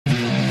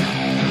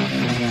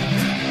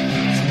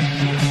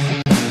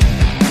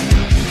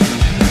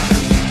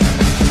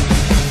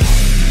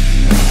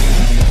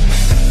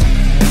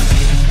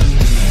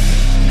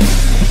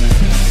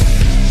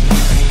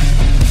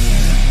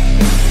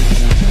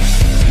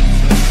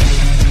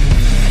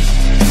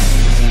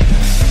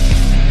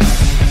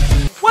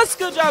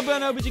What's good, y'all?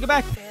 Nahelbejuggin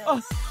back.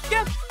 Oh,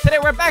 yeah. Today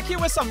we're back here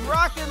with some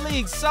Rocket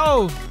League.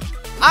 So,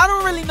 I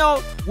don't really know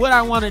what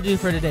I want to do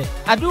for today.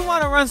 I do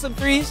want to run some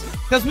threes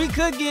because we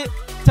could get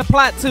to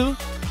Plat 2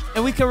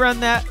 and we could run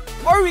that.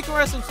 Or we can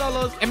run some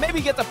solos and maybe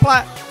get to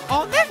Plat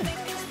on there.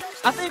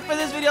 I think for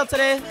this video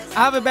today, I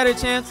have a better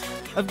chance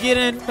of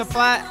getting to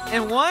Plat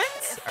in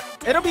ones.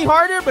 It'll be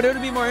harder, but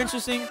it'll be more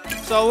interesting.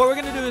 So what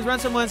we're going to do is run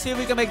some ones, see if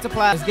we can make it to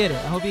Plat. Let's get it.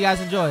 I hope you guys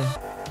enjoy.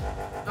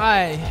 All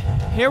right,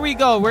 here we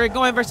go. We're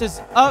going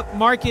versus Up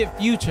Market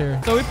Future.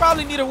 So we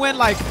probably need to win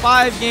like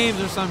 5 games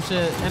or some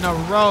shit in a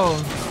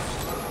row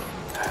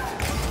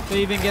to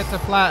even get to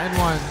Plat in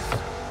ones.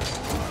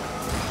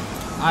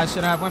 I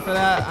should have went for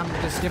that. I'm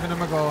just giving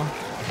him a go.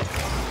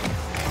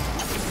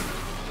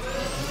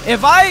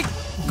 If I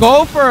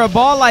go for a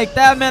ball like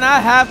that, man, I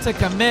have to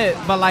commit.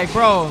 But like,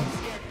 bro,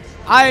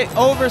 I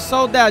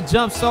oversold that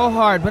jump so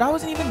hard, but I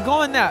wasn't even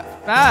going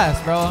that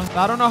fast, bro. So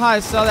I don't know how I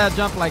sell that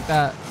jump like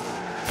that.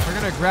 We're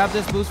gonna grab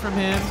this boost from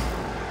him.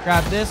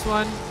 Grab this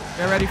one.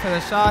 Get ready for the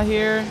shot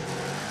here.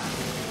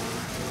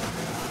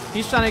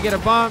 He's trying to get a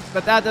bump,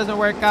 but that doesn't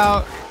work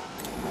out.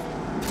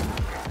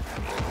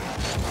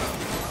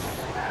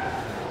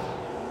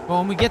 But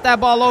when we get that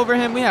ball over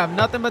him, we have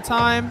nothing but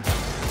time.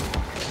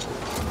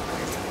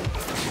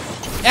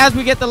 As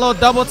we get the little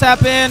double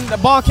tap in, the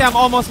ball cam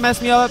almost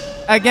messed me up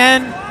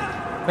again,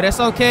 but it's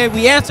okay.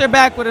 We answer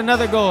back with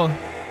another goal.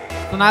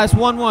 So now it's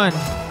 1-1.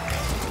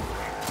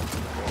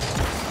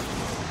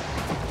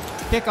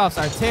 Kickoffs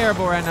are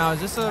terrible right now.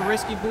 Is this a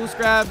risky boost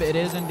grab? It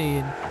is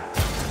indeed.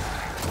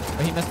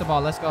 But he missed the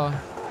ball. Let's go.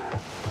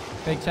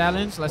 Fake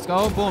challenge. Let's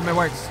go. Boom. It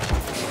works.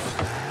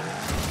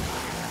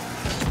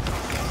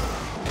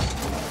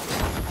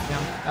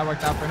 Damn. That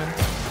worked out for him.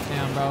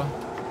 Damn, bro.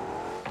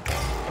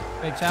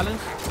 Fake challenge.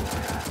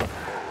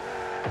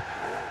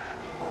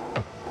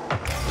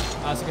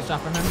 That's a good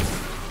shot from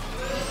him.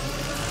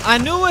 I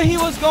knew what he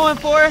was going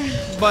for,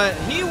 but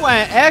he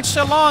went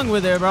extra long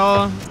with it,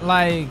 bro.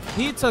 Like,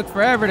 he took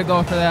forever to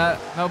go for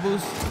that. No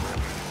boost.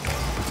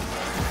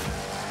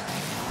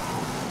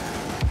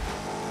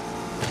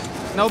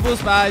 No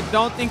boost, but I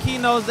don't think he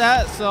knows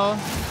that, so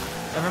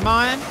never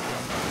mind.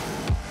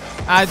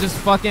 I just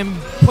fucking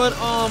put,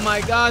 oh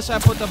my gosh, I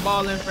put the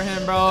ball in for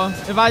him, bro.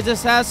 If I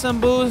just had some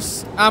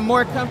boost, I'm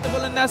more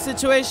comfortable in that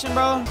situation,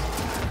 bro.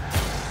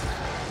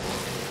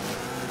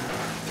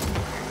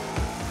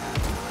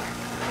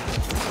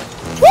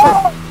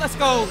 Woo! Let's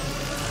go.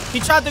 He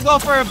tried to go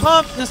for a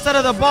bump instead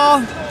of the ball,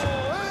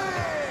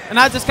 and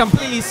I just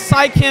completely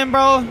psyched him,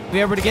 bro. We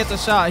were able to get the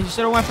shot. He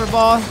should have went for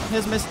ball.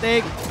 His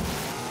mistake.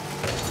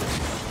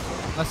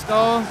 Let's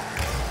go.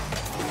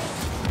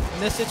 In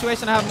this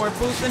situation, I have more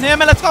boost than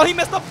him, and let's go. He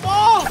missed the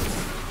ball.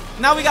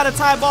 Now we got a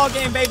tie ball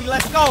game, baby.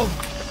 Let's go.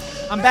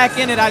 I'm back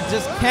in it. I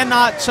just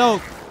cannot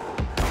choke.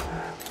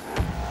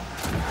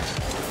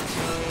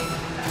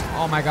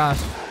 Oh my gosh.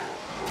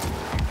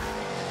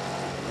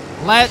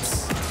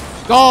 Let's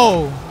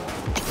go.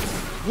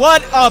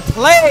 What a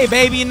play,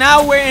 baby.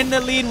 Now we're in the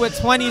lead with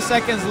 20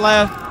 seconds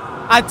left.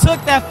 I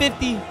took that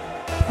 50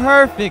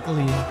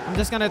 perfectly. I'm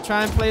just going to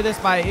try and play this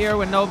by ear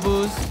with no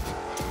boost.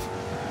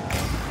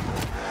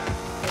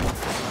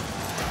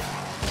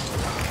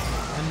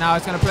 And now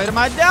it's going to play to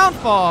my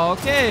downfall.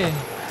 Okay.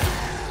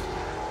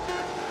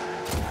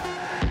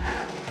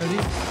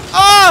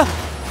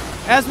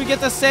 Oh! As we get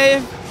the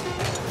save.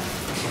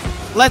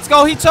 Let's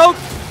go. He choked.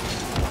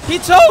 He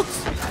choked.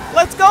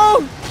 Let's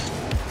go.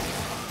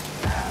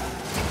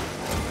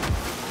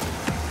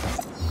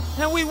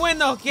 And we win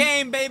the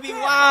game, baby.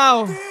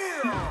 Wow.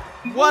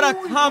 What a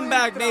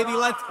comeback, baby.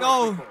 Let's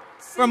go.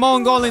 From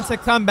own goal into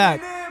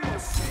comeback.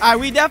 All right,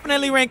 we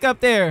definitely rank up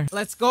there.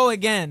 Let's go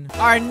again.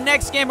 Our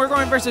next game, we're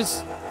going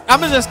versus, I'm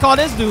going to just call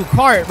this dude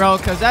Cart, bro,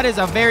 because that is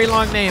a very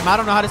long name. I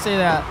don't know how to say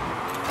that.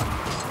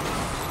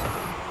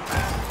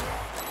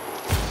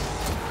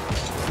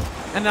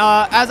 And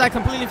as I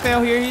completely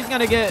fail here, he's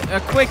going to get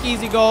a quick,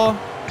 easy goal.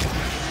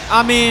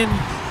 I mean,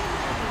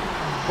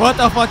 what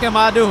the fuck am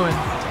I doing?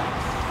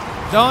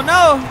 Don't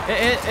know.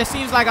 It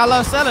seems like I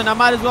love selling. I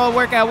might as well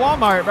work at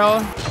Walmart, bro.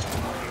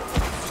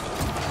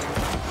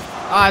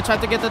 I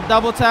tried to get the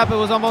double tap. It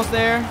was almost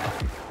there.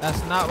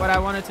 That's not what I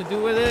wanted to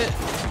do with it.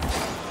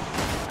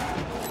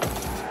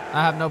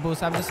 I have no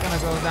boost. I'm just going to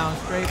go down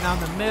straight down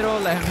the middle.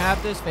 Let him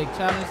have this. Fake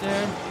challenge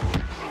there.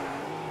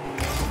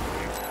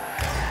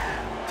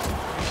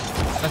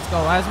 Let's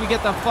go. As we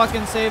get the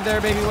fucking save there,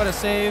 baby. What a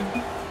save.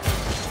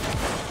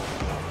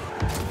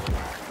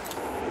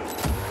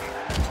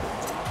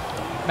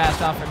 Bad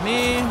shot for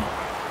me.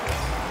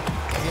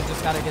 He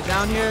just got to get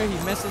down here.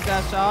 He misses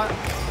that shot.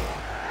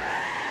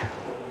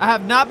 I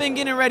have not been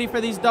getting ready for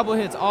these double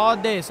hits all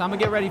day, so I'm going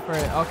to get ready for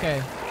it.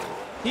 Okay.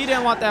 He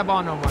didn't want that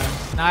ball no more.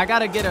 Now I got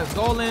to get a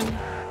goal in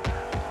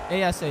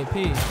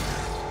ASAP.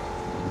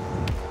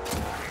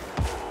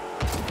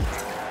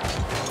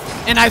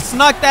 And I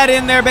snuck that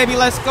in there, baby.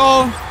 Let's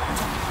go.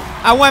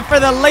 I went for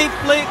the late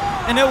flick,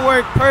 and it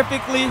worked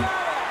perfectly.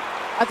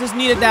 I just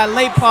needed that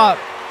late pop.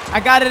 I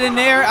got it in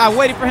there. I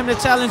waited for him to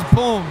challenge.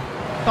 Boom.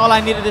 That's all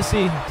I needed to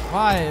see.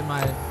 Why am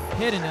I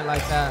hitting it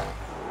like that.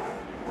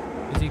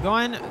 Is he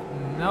going?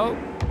 Nope.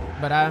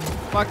 But I'm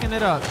fucking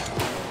it up.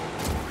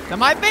 To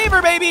my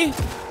favor, baby.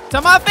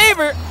 To my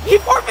favor. He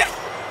forfeit.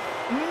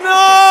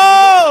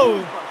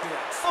 No.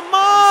 Come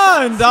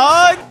on,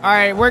 dog. All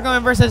right, we're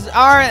going versus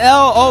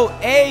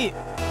RLO8.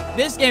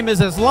 This game is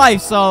his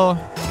life, so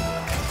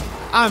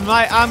I'm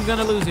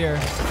gonna lose here.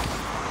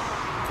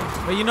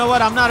 But you know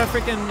what? I'm not a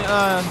freaking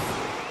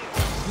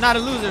not a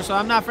loser, so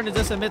I'm not finna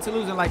just admit to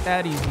losing like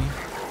that easy.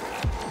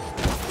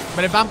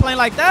 But if I'm playing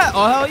like that,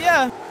 oh hell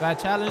yeah. Do I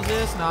challenge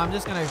this? No, I'm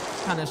just gonna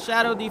kind of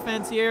shadow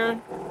defense here.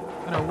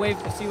 Gonna wait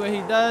to see what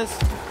he does.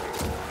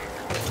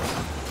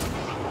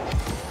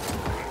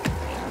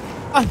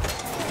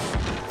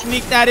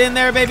 Sneak that in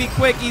there, baby.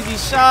 Quick, easy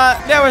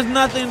shot. There was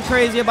nothing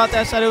crazy about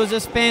that shot. It was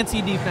just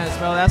fancy defense,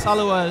 bro. That's all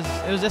it was.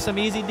 It was just some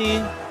easy D.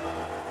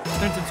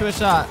 Turns into a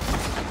shot.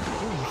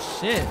 Oh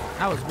shit.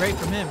 That was great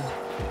from him.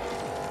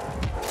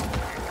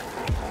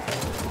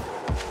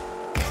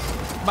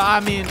 But I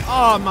mean,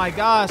 oh my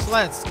gosh,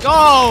 let's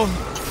go.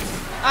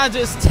 I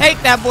just take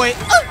that boy.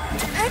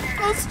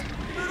 Ankles.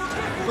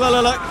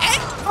 Look.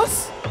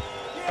 Ankles.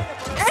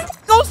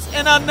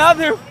 And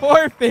another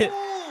forfeit.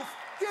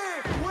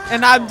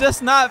 And I'm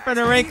just not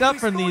finna rank up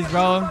from these,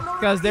 bro.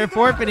 Because they're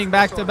forfeiting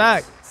back to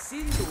back.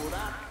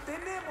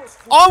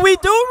 Oh, we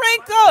do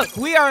rank up.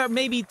 We are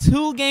maybe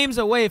 2 games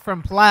away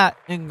from Plat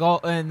and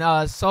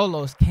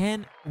solos.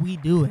 Can we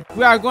do it?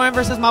 We are going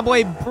versus my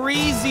boy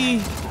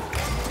Breezy.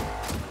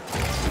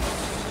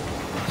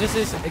 This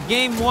is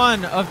game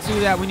 1 of 2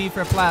 that we need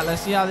for Plat.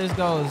 Let's see how this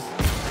goes.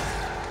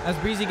 As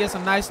Breezy gets a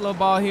nice little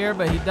ball here,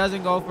 but he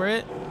doesn't go for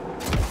it.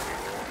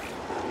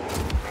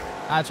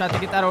 I tried to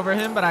get that over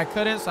him, but I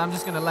couldn't, so I'm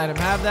just going to let him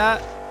have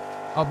that.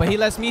 Oh, but he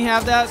lets me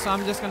have that, so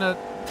I'm just going to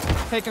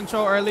take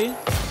control early.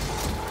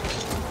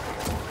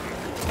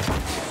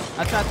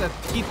 I tried to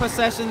keep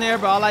possession there,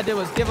 but all I did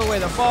was give away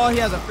the ball. He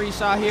has a free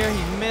shot here.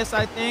 He missed,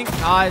 I think.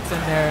 Ah, it's in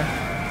there.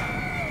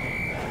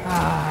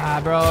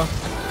 Ah, bro.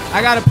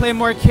 I got to play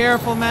more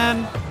careful,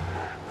 man.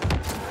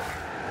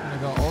 I'm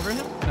going to go over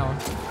him? No.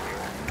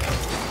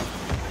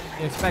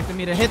 He expected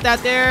me to hit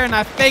that there, and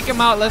I fake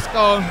him out. Let's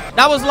go.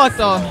 That was luck,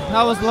 though.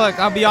 That was luck.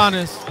 I'll be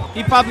honest.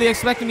 He probably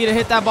expected me to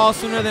hit that ball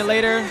sooner than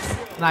later,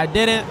 and I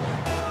didn't.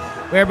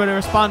 We're able to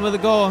respond with a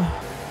goal.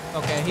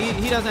 Okay,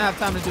 he doesn't have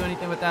time to do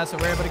anything with that, so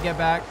we're able to get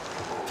back.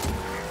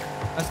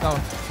 Let's go.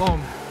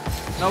 Boom.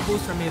 No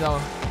boost for me,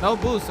 though. No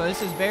boost, so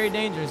this is very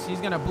dangerous. He's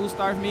going to boost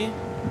starve me.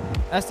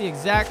 That's the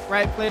exact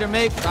right play to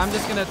make. So I'm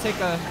just going to take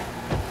a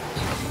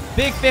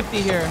big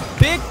 50 here.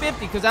 Big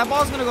 50, because that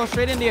ball's going to go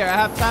straight in the air. I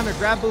have time to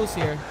grab boost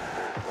here.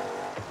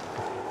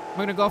 I'm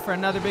going to go for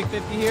another big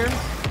 50 here.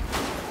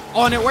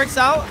 Oh, and it works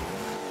out.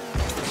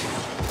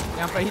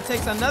 Yeah, but he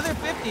takes another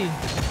 50.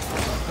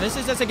 This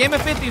is just a game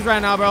of 50s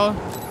right now, bro.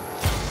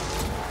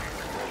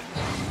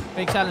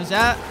 Big challenge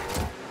that.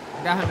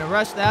 I got him to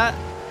rush that.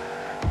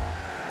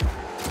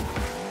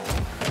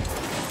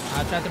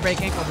 I tried to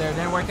break ankle there.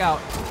 Didn't work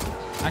out.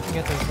 I can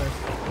get this first.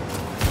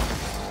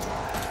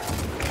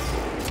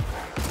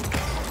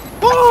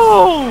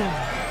 Boom!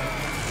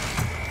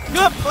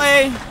 Good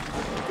play.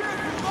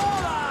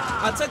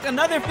 I took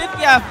another 50.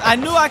 I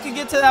knew I could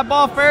get to that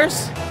ball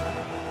first.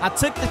 I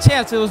took the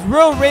chance. It was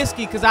real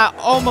risky because I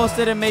almost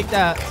didn't make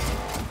that.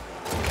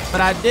 But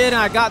I did,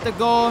 and I got the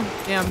goal.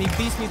 Damn, he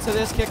beats me to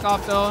this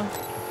kickoff, though.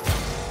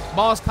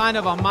 Ball's kind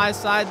of on my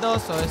side, though,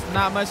 so it's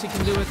not much he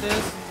can do with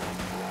this.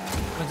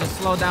 I'm going to just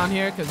slow down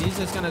here because he's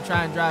just going to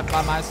try and drive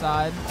by my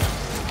side.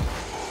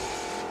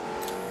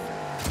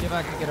 See if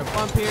I can get a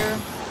bump here.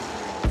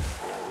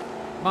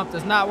 Bump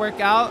does not work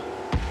out.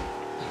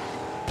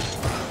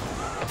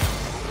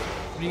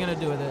 What are you going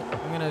to do with it?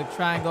 I'm going to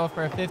try and go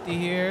for a 50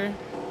 here.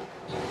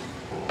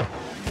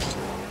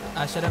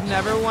 I should have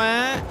never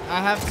went.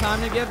 I have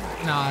time to get...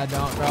 No, I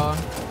don't, bro.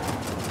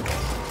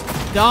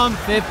 Dumb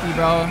 50,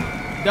 bro.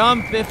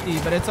 Dumb 50,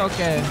 but it's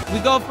okay. We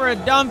go for a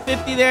dumb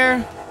 50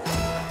 there.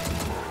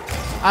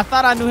 I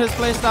thought I knew his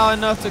playstyle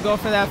enough to go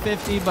for that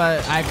 50,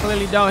 but I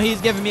clearly don't.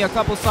 He's giving me a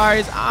couple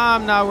sorries.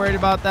 I'm not worried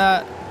about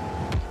that.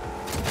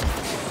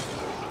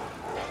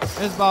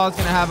 This ball is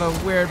going to have a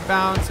weird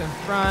bounce in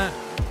front.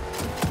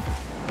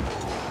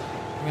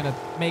 I'm going to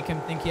make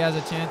him think he has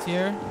a chance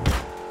here.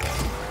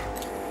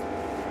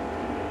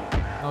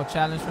 No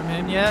challenge from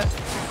him yet.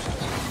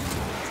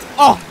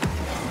 Oh!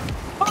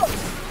 Oh!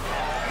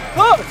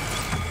 Oh!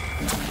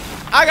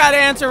 I got to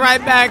answer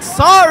right back.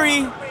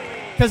 Sorry!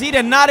 Because he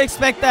did not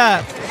expect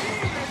that.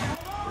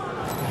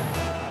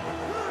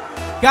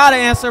 Gotta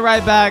answer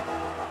right back.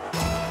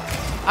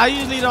 I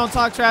usually don't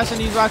talk trash in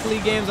these Rocket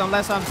League games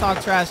unless I'm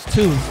talk trash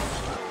too.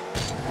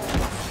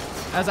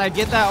 As I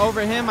get that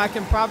over him, I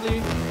can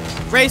probably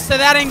race to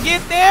that and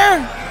get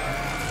there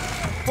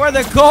for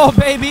the goal,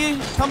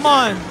 baby. Come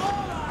on.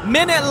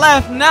 Minute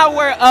left. Now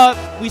we're up.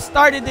 We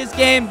started this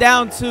game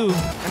down 2.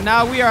 And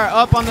now we are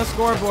up on the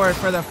scoreboard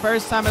for the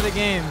first time of the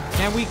game.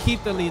 Can we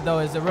keep the lead, though,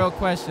 is the real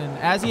question.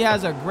 As he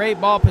has a great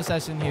ball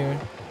possession here.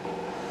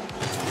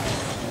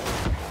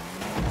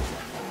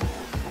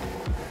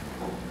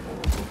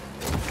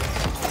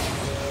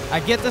 I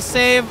get the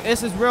save.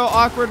 This is real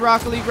awkward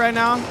Rocket League right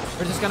now.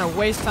 We're just going to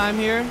waste time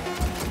here.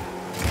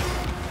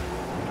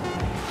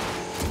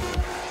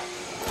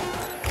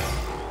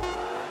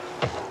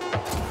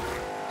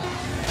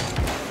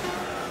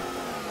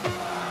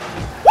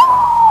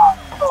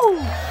 Woo!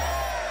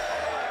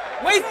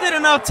 Wasted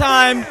enough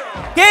time.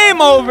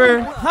 Game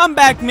over.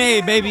 Comeback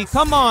made, baby.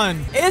 Come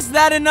on. Is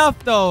that enough,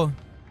 though?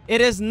 It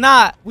is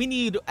not. We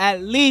need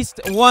at least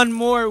one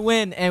more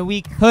win, and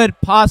we could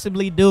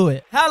possibly do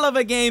it. Hell of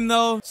a game,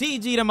 though.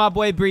 GG to my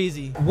boy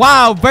Breezy.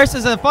 Wow,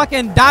 versus a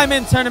fucking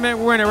diamond tournament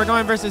winner. We're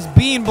going versus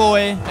Bean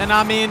Boy. And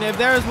I mean, if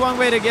there's one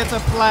way to get to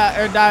plat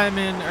or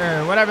diamond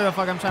or whatever the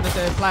fuck I'm trying to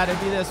say, plat, it'd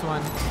be this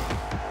one.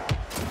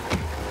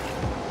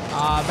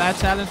 Bad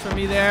challenge for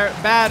me there.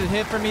 Bad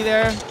hit for me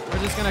there. We're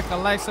just going to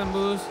collect some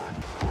boosts.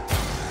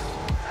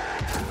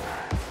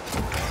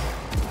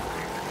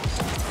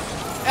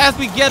 As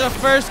we get a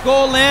first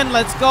goal in,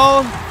 let's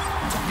go.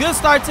 Good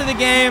start to the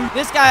game.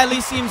 This guy at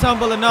least seems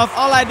humble enough.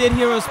 All I did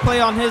here was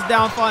play on his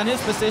downfall and his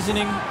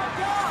positioning.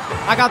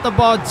 I got the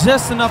ball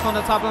just enough on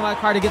the top of my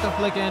car to get the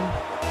flick in.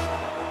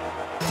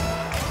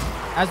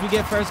 As we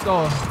get first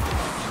goal.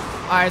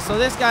 All right, so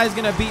this guy's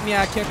going to beat me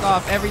at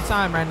kickoff every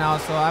time right now.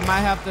 So I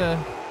might have to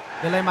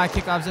delay my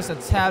kickoff just a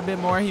tad bit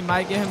more. He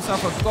might get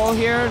himself a goal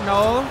here.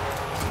 No.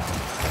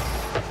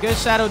 Good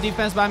shadow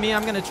defense by me.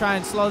 I'm going to try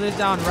and slow this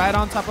down right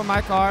on top of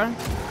my car.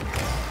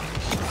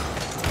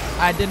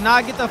 I did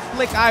not get the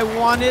flick I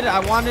wanted. I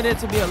wanted it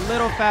to be a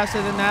little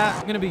faster than that.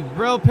 I'm going to be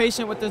real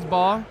patient with this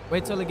ball.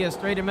 Wait till it gets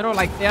straight in the middle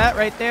like that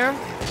right there.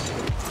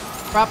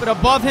 Prop it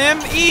above him.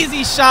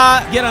 Easy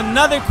shot. Get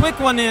another quick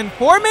one in.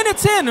 4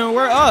 minutes in and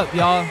we're up,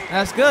 y'all.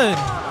 That's good.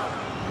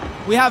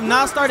 We have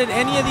not started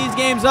any of these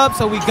games up,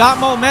 so we got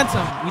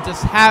momentum. We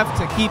just have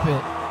to keep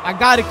it. I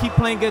got to keep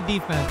playing good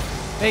defense.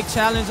 Fake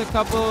challenge a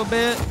couple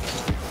bit.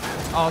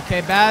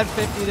 Okay, bad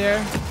 50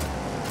 there.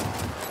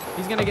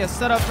 He's going to get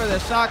set up for the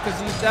shot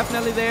because he's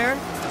definitely there.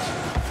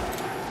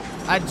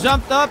 I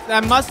jumped up.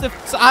 I must have...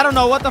 So I don't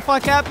know what the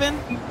fuck happened.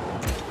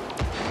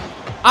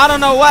 I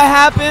don't know what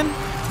happened,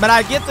 but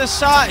I get the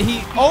shot.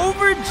 He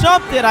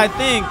over-jumped it, I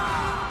think,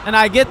 and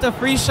I get the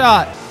free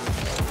shot.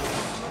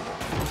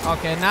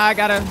 Okay, now I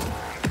got to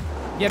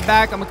get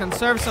back. I'm going to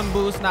conserve some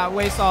boost, not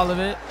waste all of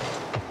it.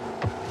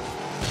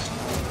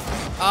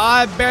 Oh,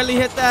 I barely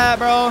hit that,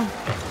 bro.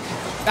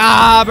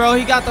 Ah, bro,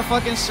 he got the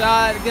fucking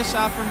shot. Good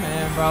shot from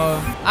him, bro.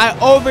 I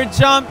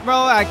over-jumped, bro.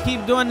 I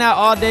keep doing that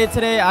all day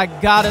today. I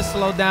got to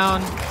slow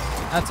down.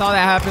 That's all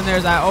that happened there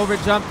is I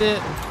over-jumped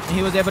it, and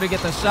he was able to get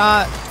the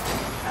shot.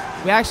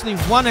 We actually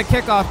won a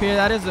kickoff here.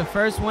 That is the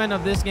first win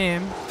of this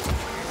game.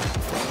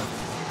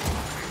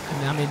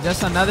 And I mean,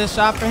 just another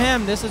shot for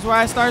him. This is where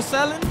I start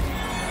selling.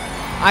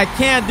 I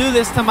can't do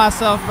this to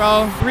myself,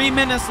 bro. 3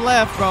 minutes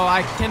left, bro.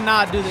 I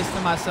cannot do this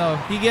to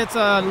myself. He gets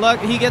a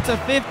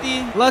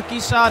 50. Lucky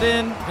shot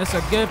in. It's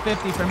a good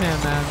 50 from him,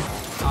 man.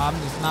 Oh, I'm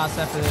just not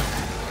set for this.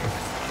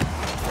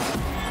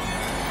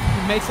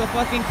 He makes a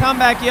fucking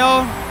comeback,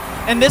 yo.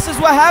 And this is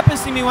what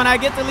happens to me when I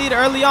get the lead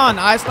early on.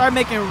 I start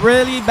making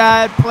really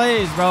bad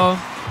plays, bro.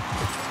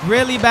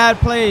 Really bad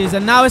plays.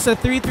 And now it's a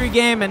 3-3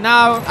 game, and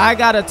now I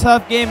got a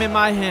tough game in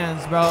my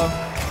hands, bro.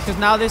 Because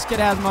now this kid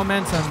has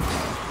momentum.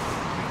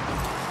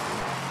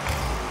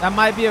 That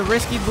might be a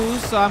risky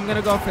boost, so I'm going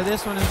to go for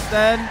this one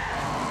instead.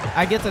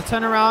 I get to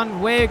turn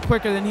around way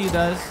quicker than he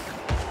does.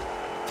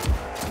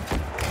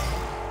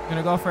 I'm going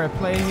to go for a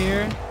play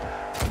here.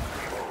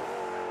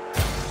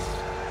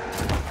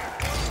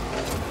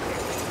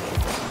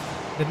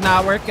 Did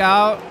not work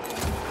out.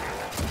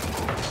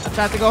 I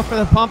tried to go for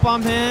the pump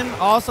on him.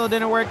 Also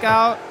didn't work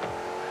out.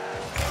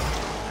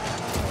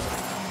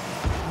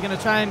 I'm going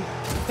to try and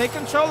take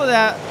control of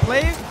that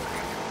play.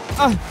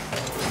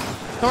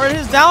 Toward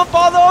his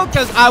downfall, though,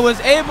 because I was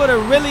able to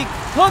really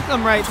hook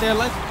him right there.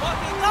 Let's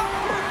fucking go.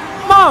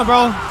 Come on,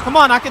 bro. Come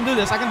on, I can do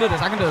this. I can do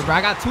this. I can do this, bro.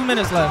 I got 2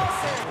 minutes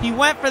left. He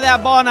went for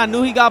that ball, and I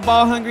knew he got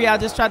ball hungry. I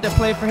just tried to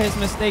play for his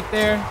mistake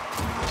there.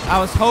 I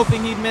was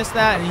hoping he'd miss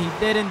that, and he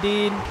did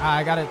indeed.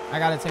 I gotta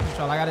take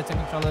control. I gotta take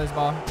control of this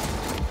ball.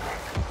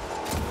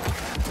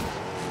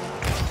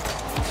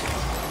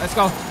 Let's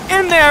go.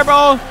 In there,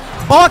 bro.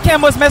 Ball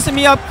cam was messing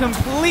me up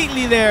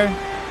completely there.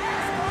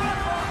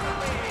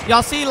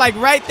 Y'all see, like,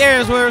 right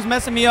there is where it was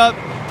messing me up.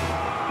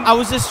 I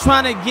was just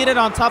trying to get it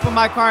on top of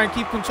my car and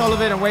keep control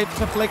of it and wait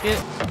to flick it.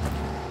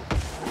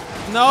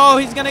 No,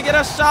 he's going to get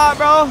a shot,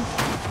 bro.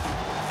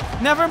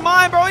 Never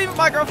mind, bro. Even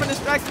my girlfriend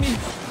distracts me.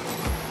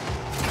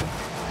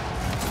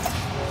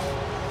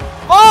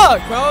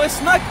 Fuck, bro. It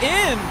snuck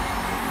in.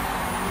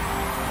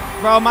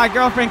 Bro, my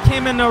girlfriend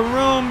came in the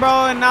room,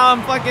 bro, and now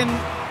I'm fucking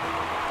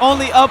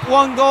only up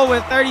 1 goal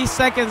with 30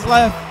 seconds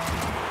left.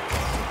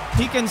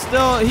 He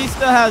still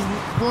has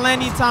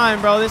plenty time,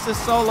 bro. This is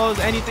solos.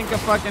 Anything could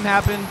fucking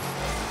happen.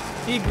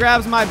 He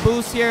grabs my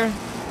boost here.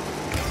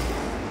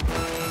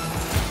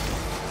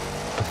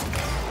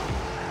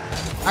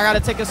 I gotta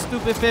take a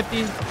stupid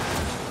 50.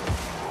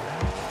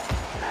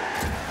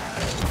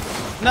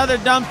 Another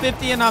dumb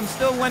 50, and I'm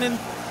still winning.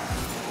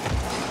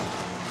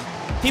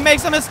 He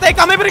makes a mistake.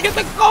 I'm able to get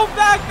the goal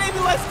back, baby.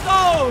 Let's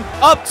go.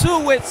 Up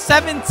 2 with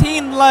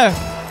 17 left.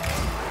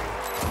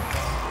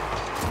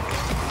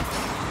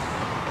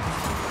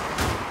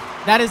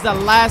 That is the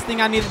last thing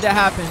I needed to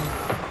happen.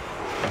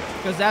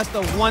 Because that's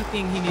the one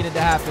thing he needed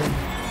to happen.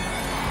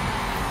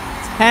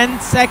 10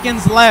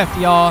 seconds left,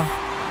 y'all.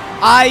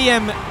 I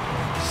am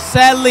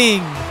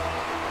selling.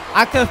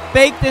 I could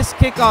fake this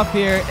kickoff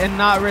here and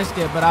not risk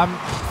it, but I'm...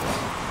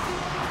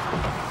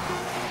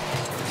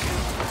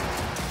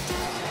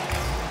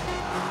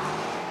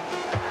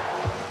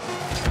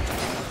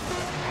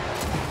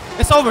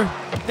 It's over.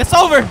 It's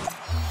over.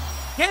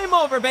 Game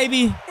over,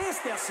 baby.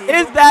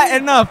 Is that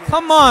enough?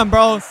 Come on,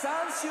 bro.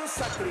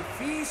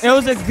 It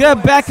was a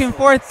good back and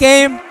forth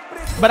game,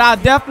 but I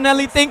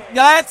definitely think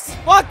let's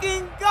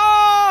fucking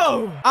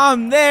go.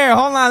 I'm there.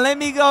 Hold on. Let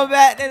me go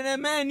back to the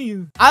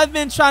menu. I've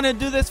been trying to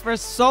do this for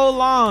so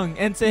long,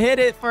 and to hit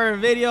it for a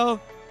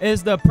video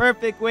is the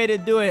perfect way to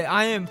do it.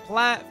 I am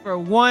plat for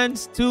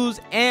 1s, 2s,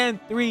 and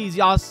 3s.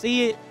 Y'all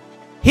see it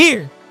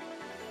here.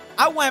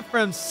 I went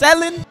from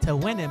selling to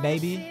winning,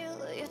 baby.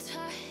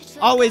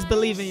 Always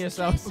believe in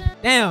yourself.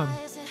 Damn.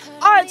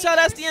 All right, y'all,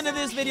 that's the end of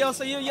this video.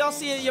 So y'all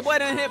see it. Your boy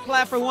done hit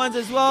plat for 1s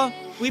as well.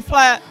 We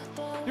plat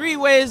 3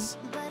 ways.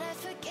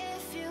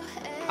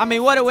 I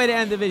mean, what a way to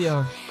end the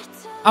video.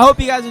 I hope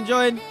you guys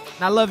enjoyed. And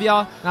I love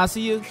y'all. And I'll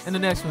see you in the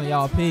next one,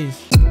 y'all.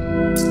 Peace.